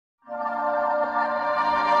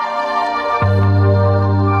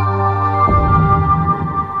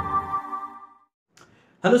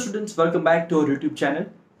Hello students, welcome back to our YouTube channel.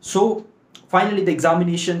 So finally the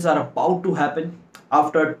examinations are about to happen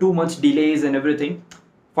after 2 months delays and everything.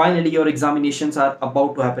 Finally your examinations are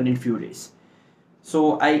about to happen in few days.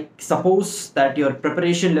 So I suppose that your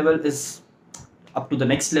preparation level is up to the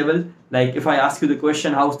next level. Like if I ask you the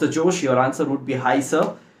question, how's the Josh? Your answer would be hi sir.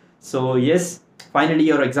 So yes, finally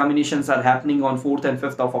your examinations are happening on 4th and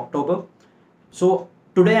 5th of October. So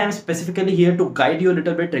today I am specifically here to guide you a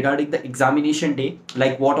little bit regarding the examination day,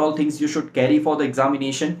 like what all things you should carry for the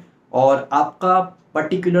examination और आपका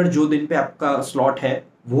particular जो दिन पे आपका slot है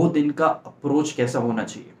वो दिन का अप्रोच कैसा होना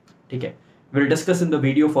चाहिए. ठीक है, will discuss in the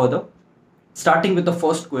video further. Starting with the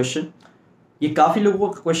first question. ये काफ़ी लोगों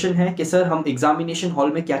का क्वेश्चन है कि सर हम एग्जामिनेशन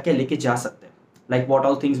हॉल में क्या क्या लेके जा सकते हैं, like what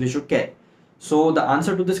all things we should carry. So the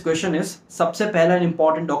answer to this question is, सबसे पहला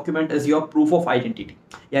important document is your proof of identity,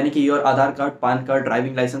 यानी कि your Aadhaar card, pan card,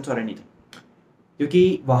 driving licence और एनीथिंग.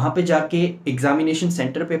 क्योंकि वहाँ पे जाके एग्जामिनेशन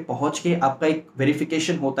सेंटर पे पहुँच के आपका एक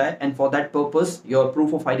वेरिफिकेशन होता है and for that purpose your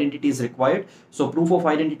proof of identity is required. So proof of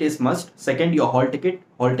identity is must. Second, your hall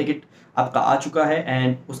ticket आपका आ चुका है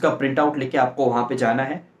एंड उसका प्रिंट आउट लेके आपको वहाँ पे जाना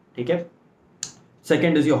है. ठीक है,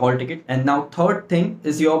 second is your hall ticket. And now third thing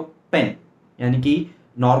is your pen, यानी कि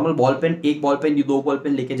नॉर्मल बॉल पेन, एक बॉल पेन या दो बॉल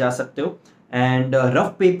पेन लेके जा सकते हो. And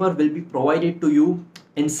rough paper will be provided to you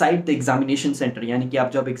inside the examination centre, यानी कि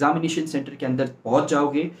आप जब एग्जामिनेशन सेंटर के अंदर पहुंच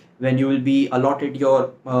जाओगे, when you will be allotted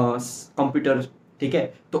your computer, ठीक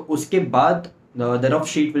है, तो उसके बाद the rough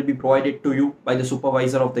sheet will be provided to you by the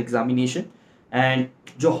supervisor of the examination. And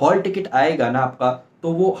जो हॉल टिकट आएगा ना आपका,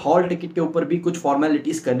 तो वो हॉल टिकट के ऊपर भी कुछ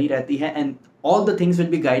फॉर्मेलिटीज करनी रहती है and all the things will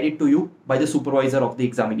be guided to you by the supervisor of the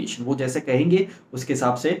examination. वो जैसे कहेंगे उसके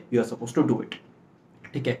हिसाब से you are suppose to do it.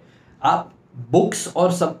 ठीक है, आप बुक्स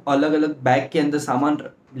और सब अलग अलग बैग के अंदर सामान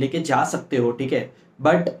लेके जा सकते हो, ठीक है,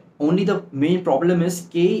 but only the main problem is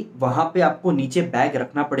कि वहाँ पे आपको नीचे बैग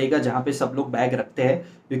रखना पड़ेगा जहाँ पे सब लोग बैग रखते हैं,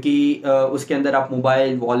 क्योंकि उसके अंदर आप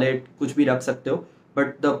मोबाइल, वॉलेट कुछ भी रख सकते हो.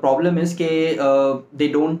 बट द प्रॉब्लम इज के दे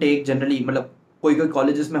डोंट टेक जनरली, मतलब कोई कोई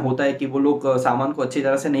कॉलेजेस में होता है कि वो लोग सामान को अच्छी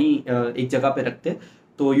तरह से नहीं एक जगह पे रखते.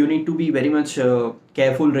 तो you need to be very much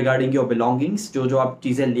careful regarding your belongings. जो जो आप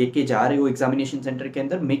चीज़ें लेके जा रहे हो एग्जामिनेशन सेंटर के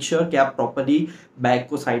अंदर, मेक श्योर कि आप प्रॉपरली बैग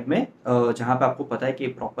को साइड में जहाँ पे आपको पता है कि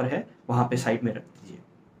प्रॉपर है वहाँ पे साइड में रख दीजिए.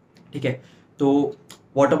 ठीक है, तो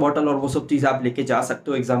वाटर बॉटल और वो सब चीज़ आप लेके जा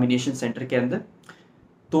सकते हो एग्जामिनेशन सेंटर के अंदर.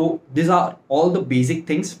 तो these are all the basic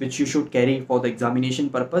things which you should carry for the examination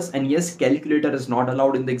purpose. And yes, calculator is not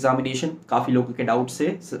allowed in the examination. काफ़ी लोगों के डाउट से,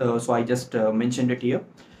 so I just mentioned it here.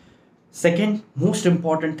 Second most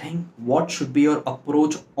important thing, what should be your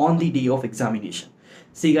approach on the day of examination.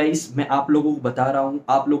 See guys, मैं आप लोगों को बता रहा हूँ,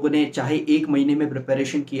 आप लोगों ने चाहे 1 महीने में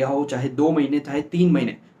प्रिपरेशन किया हो, चाहे 2 महीने, चाहे 3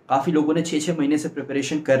 महीने, काफ़ी लोगों ने 6-6 महीने से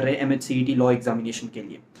प्रिपरेशन कर रहे हैं MHCET लॉ एग्जामिनेशन के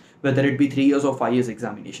लिए, whether it be 3 years or 5 years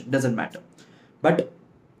examination, doesn't matter. But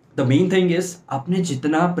the main thing is, आपने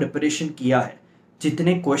जितना प्रिपरेशन किया है,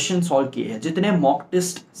 जितने क्वेश्चन सॉल्व किए हैं, जितने मॉक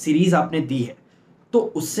टेस्ट सीरीज आपने दी है, तो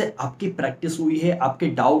उससे आपकी प्रैक्टिस हुई है, आपके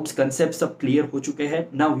डाउट्स, कंसेप्ट सब क्लियर हो चुके हैं.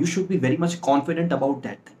 Now you should be very much confident about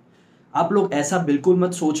that thing. आप लोग ऐसा बिल्कुल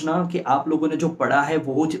मत सोचना कि आप लोगों ने जो पढ़ा है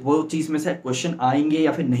वो चीज़ में से क्वेश्चन आएंगे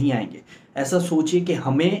या फिर नहीं आएंगे. ऐसा सोचिए कि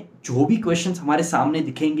हमें जो भी क्वेश्चंस हमारे सामने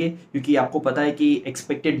दिखेंगे, क्योंकि आपको पता है कि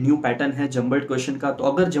एक्सपेक्टेड न्यू पैटर्न है जम्बल्ड क्वेश्चन का, तो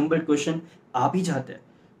अगर जम्बल्ड क्वेश्चन आ भी जाते हैं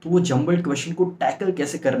तो वो जम्बल्ड क्वेश्चन को टैकल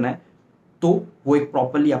कैसे करना है, तो वो एक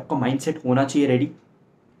प्रॉपरली आपका माइंडसेट होना चाहिए रेडी.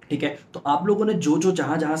 ठीक है, तो आप लोगों ने जो जो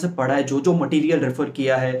जहाँ से पढ़ा है, जो जो मटेरियल रेफर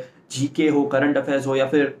किया है, जीके हो, करंट अफेयर्स हो, या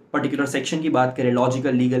फिर पर्टिकुलर सेक्शन की बात करें,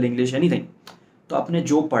 लॉजिकल, लीगल, इंग्लिश, एनीथिंग, तो आपने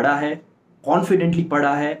जो पढ़ा है कॉन्फिडेंटली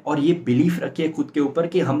पढ़ा है और ये बिलीफ रखिए खुद के ऊपर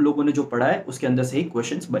कि हम लोगों ने जो पढ़ा है उसके अंदर से ही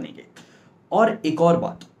क्वेश्चंस बनेंगे. और एक और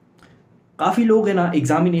बात, काफ़ी लोग है ना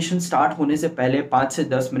एग्जामिनेशन स्टार्ट होने से पहले 5 से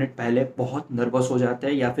 10 मिनट पहले बहुत नर्वस हो जाते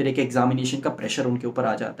हैं, या फिर एक एग्जामिनेशन का प्रेशर उनके ऊपर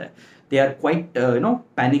आ जाता है. They are quite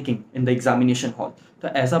panicking in the examination hall. तो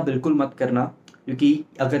ऐसा बिल्कुल मत करना, क्योंकि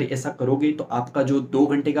अगर ऐसा करोगे तो आपका जो 2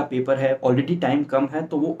 घंटे का पेपर है, ऑलरेडी टाइम कम है,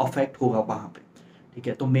 तो वो अफेक्ट होगा वहाँ पे. ठीक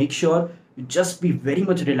है, तो make sure you just be very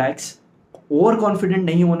much relax. Over confident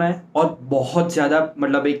नहीं होना है और बहुत ज़्यादा,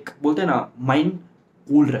 मतलब एक बोलते हैं ना, माइंड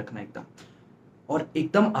कूल रखना एकदम, और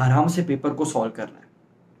एकदम आराम से पेपर को सॉल्व करना है.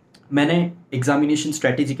 मैंने एग्जामिनेशन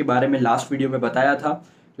स्ट्रेटेजी के बारे में लास्ट वीडियो में बताया था,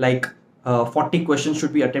 like 40 question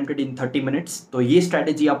should be attempted in 30 minutes. तो ये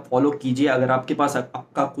स्ट्रेटेजी आप फॉलो कीजिए. अगर आपके पास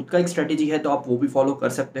आपका खुद का एक स्ट्रेटेजी है तो आप वो भी फॉलो कर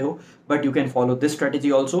सकते हो, but you can follow this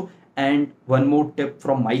strategy also. And one more tip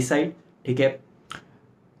from my side, ठीक है,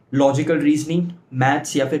 लॉजिकल रीजनिंग,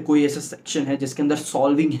 मैथ्स या फिर कोई ऐसा सेक्शन है जिसके अंदर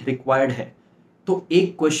सॉल्विंग रिक्वायर्ड है, तो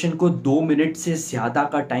एक क्वेश्चन को 2 मिनट से ज़्यादा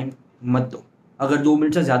का टाइम मत दो. अगर 2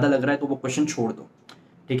 मिनट से ज़्यादा लग रहा है तो वो क्वेश्चन छोड़ दो.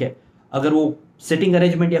 ठीक है, अगर वो सिटिंग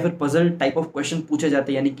अरेंजमेंट या फिर पजल टाइप ऑफ क्वेश्चन पूछे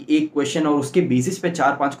जाते हैं, यानी कि एक क्वेश्चन और उसके बेसिस पे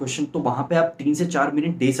 4-5 क्वेश्चन, तो वहां पे आप 3 से 4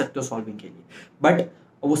 मिनट दे सकते हो सॉल्विंग के लिए। बट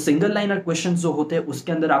वो सिंगल लाइनर क्वेश्चन जो होते हैं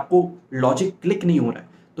उसके अंदर आपको लॉजिक क्लिक नहीं हो रहा है,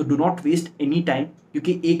 तो do not waste any time,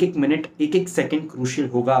 क्योंकि एक एक मिनट एक एक सेकेंड क्रूशियल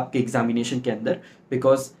होगा आपके एग्जामिनेशन के अंदर।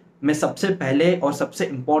 बिकॉज मैं सबसे पहले और सबसे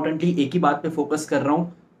इंपॉर्टेंटली एक ही बात पे फोकस कर रहा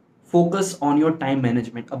हूँ, focus on your time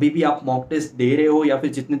management. अभी भी आप मॉक टेस्ट दे रहे हो या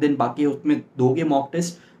फिर जितने दिन बाकी है उसमें दोगे mock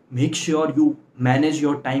test, make sure you manage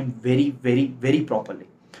your time very very very properly.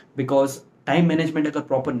 Because time management अगर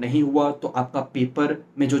प्रॉपर नहीं हुआ तो आपका पेपर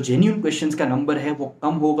में जो जेन्यून क्वेश्चंस का नंबर है वो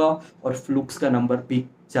कम होगा और फ्लूक्स का नंबर भी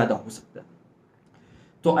ज़्यादा हो सकता है।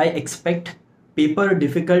 तो आई एक्सपेक्ट पेपर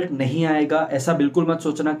डिफिकल्ट नहीं आएगा, ऐसा बिल्कुल मत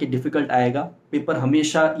सोचना कि डिफिकल्ट आएगा। पेपर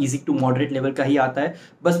हमेशा इजी टू मॉडरेट लेवल का ही आता है,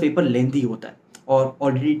 बस पेपर लेंथी होता है और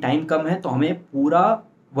ऑलरेडी टाइम कम है, तो हमें पूरा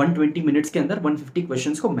 120 मिनट्स के अंदर 150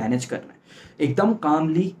 क्वेश्चंस को मैनेज करना है। एकदम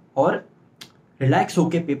कामली और रिलैक्स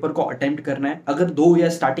होके पेपर को अटेम्प्ट करना है। अगर 2 या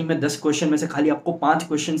स्टार्टिंग में 10 क्वेश्चन में से खाली आपको 5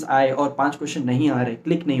 क्वेश्चंस आए और 5 क्वेश्चन नहीं आ रहे,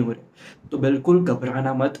 क्लिक नहीं हो रहे, तो बिल्कुल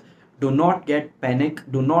घबराना मत। Do not get panic,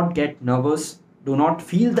 do not gate nervous, do not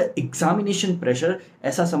feel the examination pressure.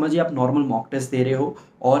 ऐसा समझिए आप नॉर्मल मॉक टेस्ट दे रहे हो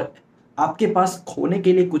और आपके पास खोने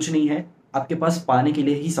के लिए कुछ नहीं है, आपके पास पाने के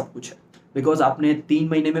लिए ही सब कुछ है। बिकॉज आपने 3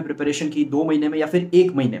 महीने में प्रिपरेशन की, 2 महीने में या फिर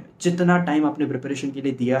 1 महीने में, जितना टाइम आपने प्रिपरेशन के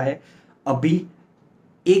लिए दिया है, अभी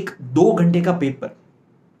 1-2 घंटे का पेपर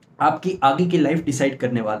आपकी आगे की लाइफ डिसाइड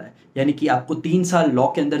करने वाला है। यानी कि आपको 3 साल लॉ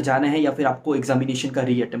के अंदर जाना है या फिर आपको एग्जामिनेशन का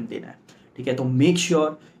री अटेम्प्ट देना है। ठीक है, तो make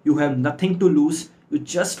sure you have nothing to lose, you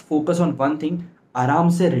just focus on one thing. आराम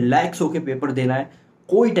से रिलैक्स होकर पेपर देना है,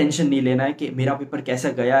 कोई टेंशन नहीं लेना है कि मेरा पेपर कैसा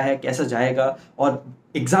गया है, कैसा जाएगा। और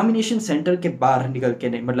एग्जामिनेशन सेंटर के बाहर निकल के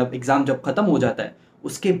नहीं, मतलब एग्जाम जब खत्म हो जाता है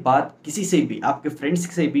उसके बाद किसी से भी, आपके फ्रेंड्स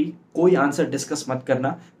से भी कोई आंसर डिस्कस मत करना।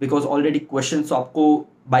 बिकॉज ऑलरेडी क्वेश्चन तो आपको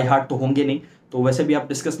बाय हार्ट तो होंगे नहीं, तो वैसे भी आप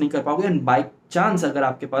डिस्कस नहीं कर पाओगे। एंड बाय चांस अगर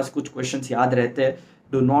आपके पास कुछ क्वेश्चंस याद रहते हैं,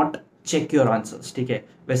 do not check your answers. ठीक है,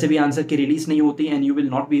 वैसे भी आंसर की रिलीज नहीं होती and you will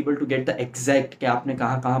not be able to get the exact कि आपने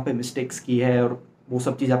कहाँ कहाँ पे मिस्टेक्स की है, और वो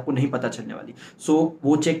सब चीज़ आपको नहीं पता चलने वाली। सो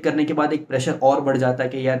वो चेक करने के बाद एक प्रेशर और बढ़ जाता है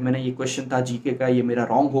कि यार मैंने ये क्वेश्चन था जीके का, ये मेरा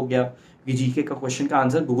रॉन्ग हो गया, क्योंकि जीके का क्वेश्चन का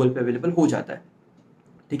आंसर गूगल पे अवेलेबल हो जाता है।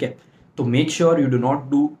 ठीक है, तो make sure you do not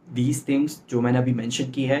do these things जो मैंने अभी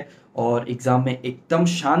मेंशन की है, और एग्जाम में एकदम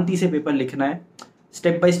शांति से पेपर लिखना है।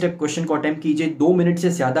 स्टेप बाय स्टेप क्वेश्चन को अटेम्प्ट कीजिए, 2 मिनट से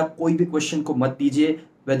ज़्यादा कोई भी क्वेश्चन को मत दीजिए,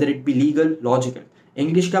 whether it be legal logical.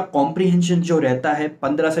 English का कॉम्प्रीहेंशन जो रहता है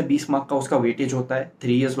 15 से 20 मार्क का उसका वेटेज होता है,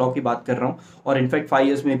 3 इयर्स लॉ की बात कर रहा हूँ, और इनफैक्ट 5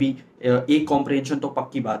 इयर्स में भी एक कॉम्प्रीहेंशन तो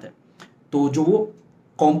पक्की बात है। तो जो वो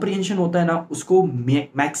कॉम्प्रीहेंशन होता है ना, उसको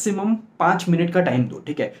मैक्सिमम 5 मिनट का टाइम दो।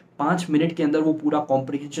 ठीक है, 5 मिनट के अंदर वो पूरा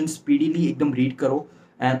कॉम्प्रीहेंशन स्पीडीली एकदम रीड करो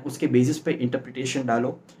एंड उसके बेसिस पे इंटरप्रिटेशन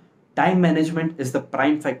डालो। Time management is the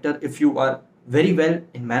prime factor. If you are very well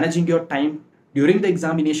in managing your time during the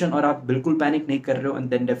examination और आप बिल्कुल पैनिक नहीं कर रहे हो, and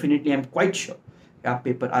then definitely I am quite sure कि आप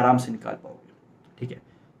पेपर आराम से निकाल पाओगे। ठीक है,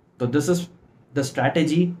 तो this is the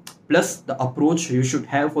strategy plus the approach you should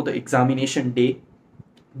have for the examination day.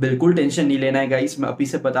 बिल्कुल टेंशन नहीं लेना है गाइस, मैं अभी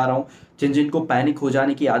से बता रहा हूँ। जिनको पैनिक हो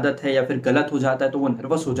जाने की आदत है या फिर गलत हो जाता है तो वो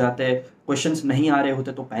नर्वस हो जाते हैं, क्वेश्चंस नहीं आ रहे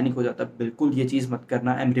होते तो पैनिक हो जाता है, बिल्कुल ये चीज़ मत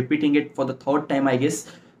करना। I am repeating it for the third time I guess,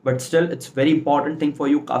 but still it's very important thing for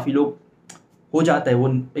you. काफ़ी लोग हो जाता है, वो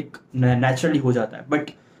एक नेचुरली हो जाता है, but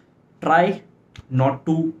try not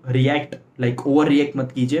to react, like over react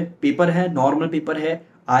मत कीजिए। पेपर है, नॉर्मल पेपर है,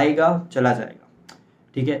 आएगा चला जाएगा।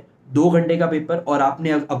 ठीक है, 2 घंटे का पेपर और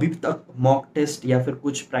आपने अभी तक मॉक टेस्ट या फिर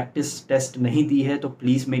कुछ प्रैक्टिस टेस्ट नहीं दी है तो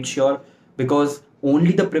please make sure, because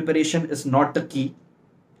only the preparation is not the key.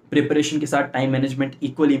 Preparation के साथ टाइम मैनेजमेंट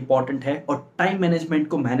इक्वली इंपॉर्टेंट है, और टाइम मैनेजमेंट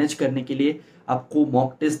को मैनेज करने के लिए आपको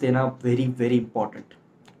मॉक टेस्ट देना वेरी वेरी इंपॉर्टेंट।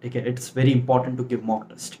 ठीक है, it's very important to give mock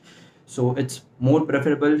test. So it's more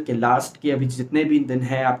preferable कि लास्ट के अभी जितने भी दिन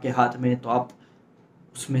हैं आपके हाथ में, तो आप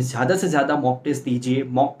उसमें ज़्यादा से ज़्यादा मॉक टेस्ट दीजिए।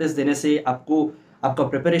 मॉक टेस्ट देने से आपको आपका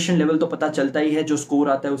प्रिपरेशन लेवल तो पता चलता ही है, जो स्कोर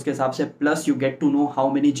आता है उसके हिसाब से, plus you get to know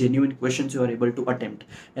how many genuine questions you are able to attempt.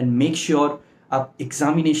 And make sure आप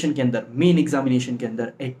एग्जामिनेशन के अंदर, मेन एग्जामिनेशन के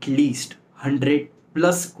अंदर एटलीस्ट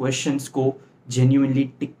 100+ क्वेश्चंस को जेन्युइनली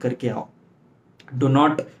टिक करके आओ। Do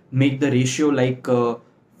not make the ratio like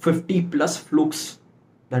 50+ flukes,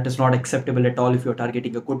 that is not acceptable at all if you are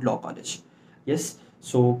targeting a good law college. Yes,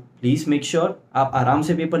 so please make sure आप आराम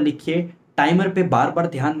से paper लिखिए। Timer पे बार बार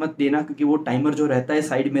ध्यान मत देना, क्योंकि वो टाइमर जो रहता है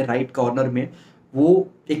साइड में राइट कॉर्नर में, वो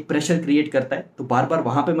एक प्रेशर क्रिएट करता है, तो बार बार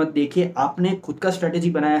वहाँ पे मत देखिए। आपने खुद का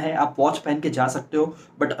स्ट्रेटेजी बनाया है, आप वॉच पहन के जा सकते हो,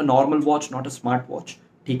 but a normal watch, not a smart watch.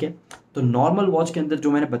 ठीक है, तो नॉर्मल वॉच के अंदर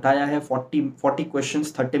जो मैंने बताया है 40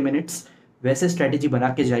 क्वेश्चंस 30 मिनट्स, वैसे स्ट्रेटेजी बना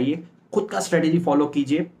के जाइए, खुद का स्ट्रेटेजी फॉलो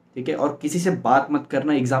कीजिए। ठीक है, और किसी से बात मत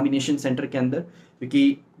करना एग्जामिनेशन सेंटर के अंदर,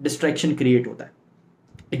 क्योंकि डिस्ट्रैक्शन क्रिएट होता है।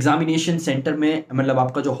 एग्जामिनेशन सेंटर में मतलब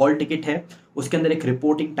आपका जो हॉल टिकट है उसके अंदर एक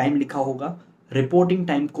रिपोर्टिंग टाइम लिखा होगा, रिपोर्टिंग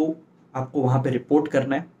टाइम को आपको वहाँ पे रिपोर्ट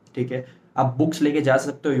करना है, ठीक है। आप बुक्स लेके जा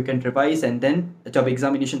सकते हो, you can revise and then जब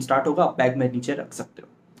एग्जामिनेशन स्टार्ट होगा आप बैग में नीचे रख सकते हो,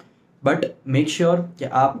 बट मेक श्योर कि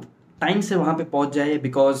आप टाइम से वहाँ पे पहुँच जाए,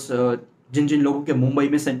 बिकॉज जिन जिन लोगों के मुंबई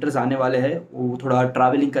में सेंटर्स आने वाले हैं वो थोड़ा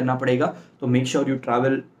ट्रैवलिंग करना पड़ेगा, तो make sure you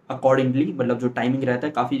travel accordingly, मतलब जो टाइमिंग रहता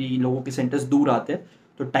है, काफ़ी लोगों के सेंटर्स दूर आते हैं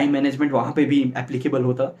तो टाइम मैनेजमेंट वहाँ पे भी एप्लीकेबल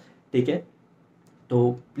होता, ठीक है। तो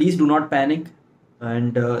please do not panic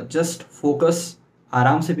and just focus,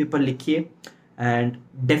 आराम से पेपर लिखिए and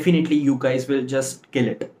definitely you guys will just kill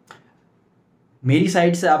it. मेरी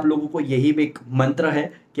साइड से आप लोगों को यही एक मंत्र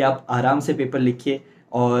है कि आप आराम से पेपर लिखिए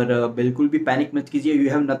और बिल्कुल भी पैनिक मत कीजिए। You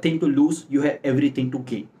have nothing to lose, you have everything to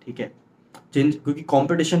gain, ठीक है। क्योंकि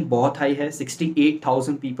कंपटीशन बहुत हाई है,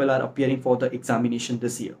 68,000 people are appearing for the examination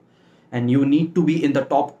this year and you need to be in the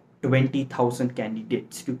top 20,000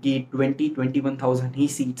 candidates, क्योंकि 21,000 ही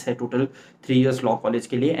सीट्स है total 3 years law college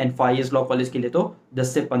के लिए, and 5 years law college के लिए तो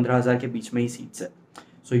 10 से 15,000 के बीच में ही सीट्स है।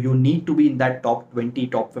 So you need to be in that top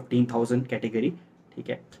 20, top 15,000 category, ठीक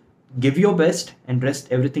है। Give your best and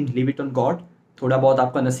rest everything, leave it on God. थोड़ा बहुत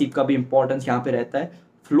आपका नसीब का भी इंपॉर्टेंस यहाँ पे रहता है,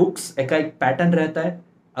 फ्लुक्स एक पैटर्न रहता है।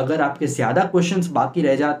 अगर आपके ज़्यादा क्वेश्चंस बाकी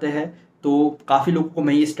रह जाते हैं तो काफ़ी लोगों को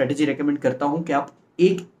मैं ये स्ट्रेटेजी रेकमेंड करता हूँ कि आप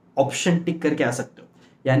एक ऑप्शन टिक करके आ सकते हो,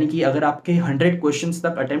 यानी कि अगर आपके 100 क्वेश्चंस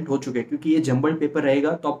तक अटेम्प्ट हो चुके हैं, क्योंकि ये जंबल पेपर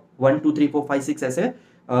रहेगा तो आप 1 2 3 4 5 6 ऐसे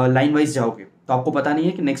लाइन वाइज जाओगे, तो आपको पता नहीं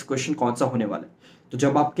है कि नेक्स्ट क्वेश्चन कौन सा होने वाला है। तो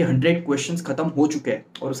जब आपके 100 क्वेश्चंस खत्म हो चुके हैं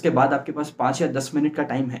और उसके बाद आपके पास 5 या 10 मिनट का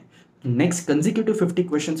टाइम है, तो नेक्स्ट कंसेक्यूटिव 50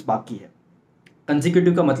 क्वेश्चंस बाकी है।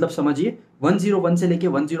 कंसेक्यूटिव का मतलब समझिए 101 से लेके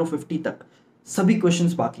 1050 तक सभी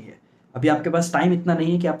क्वेश्चंस बाकी है। अभी आपके पास टाइम इतना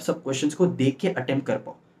नहीं है कि आप सब क्वेश्चंस को देख के अटेम्प्ट कर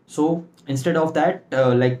पाओ। So instead of that,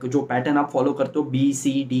 like जो पैटर्न आप फॉलो करते हो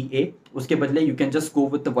BCDA, उसके बदले you can just go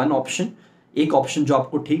with one option. एक ऑप्शन जो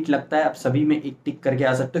आपको ठीक लगता है आप सभी में एक टिक करके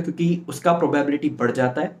आ सकते हो, क्योंकि उसका प्रोबेबिलिटी बढ़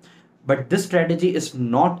जाता है। But this strategy is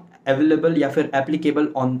not available या फिर एप्लीकेबल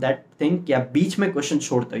ऑन दैट थिंग कि आप बीच में क्वेश्चन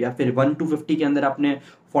छोड़ते हो, या फिर 1 to 50 के अंदर आपने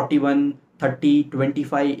 41 30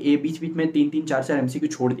 25 ये बीच बीच में 3 4 4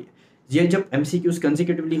 MCQ छोड़ दिए। ये जब MCQs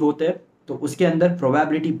कंसेक्यूटिवली होते हैं तो उसके अंदर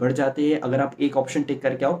प्रोबेबिलिटी बढ़ जाती है अगर आप एक ऑप्शन टिक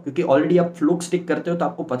करके आओ, क्योंकि ऑलरेडी आप फ्लुक्स टिक करते हो तो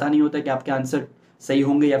आपको पता नहीं होता कि आपके आंसर सही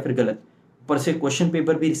होंगे या फिर गलत। ऊपर से क्वेश्चन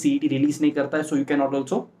पेपर भी CET रिलीज नहीं करता है, so you can not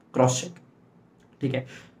also cross check, ठीक है।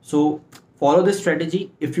 सो follow this strategy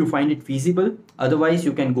if you find it feasible, otherwise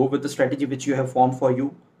you can go with the strategy which you have formed for you,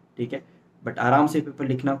 ठीक है। But आराम से paper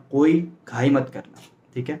लिखना, कोई घाई मत करना,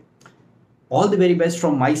 ठीक है। All the very best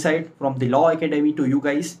from my side, from the Law Academy to you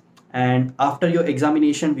guys. And after your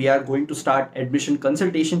examination, we are going to start admission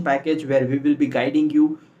consultation package where we will be guiding you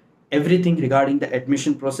everything regarding the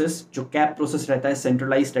admission process. जो CAP process रहता है,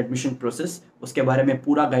 centralized admission process, उसके बारे में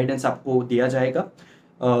पूरा guidance आपको दिया जाएगा।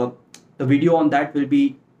 The video on that will be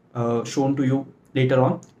shown to you later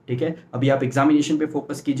on, ठीक है। अभी आप एग्जामिनेशन पे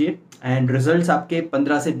फोकस कीजिए एंड रिजल्ट्स आपके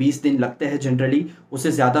 15 से 20 दिन लगते हैं जनरली,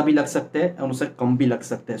 उससे ज़्यादा भी लग सकते हैं और उससे कम भी लग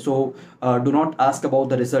सकते हैं। So do not ask about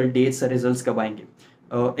the result dates, results कब आएंगे।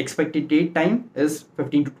 Expected date time is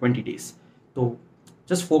 15 to 20 days। तो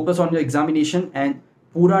just focus on your examination and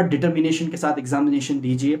पूरा डिटर्मिनेशन के साथ एग्जामिनेशन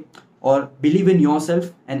दीजिए और believe in your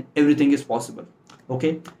self and everything is possible,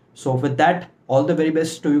 okay. So with that, all the very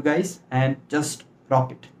best to you guys and just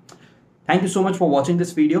rock it. Thank you so much for watching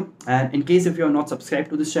this video, and in case if you are not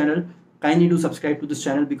subscribed to this channel, kindly do subscribe to this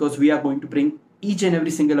channel, because we are going to bring each and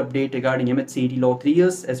every single update regarding Mhcet Law 3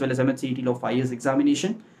 years as well as Mhcet Law 5 years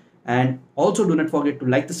examination. And also do not forget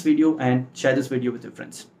to like this video and share this video with your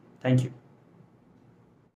friends. Thank you.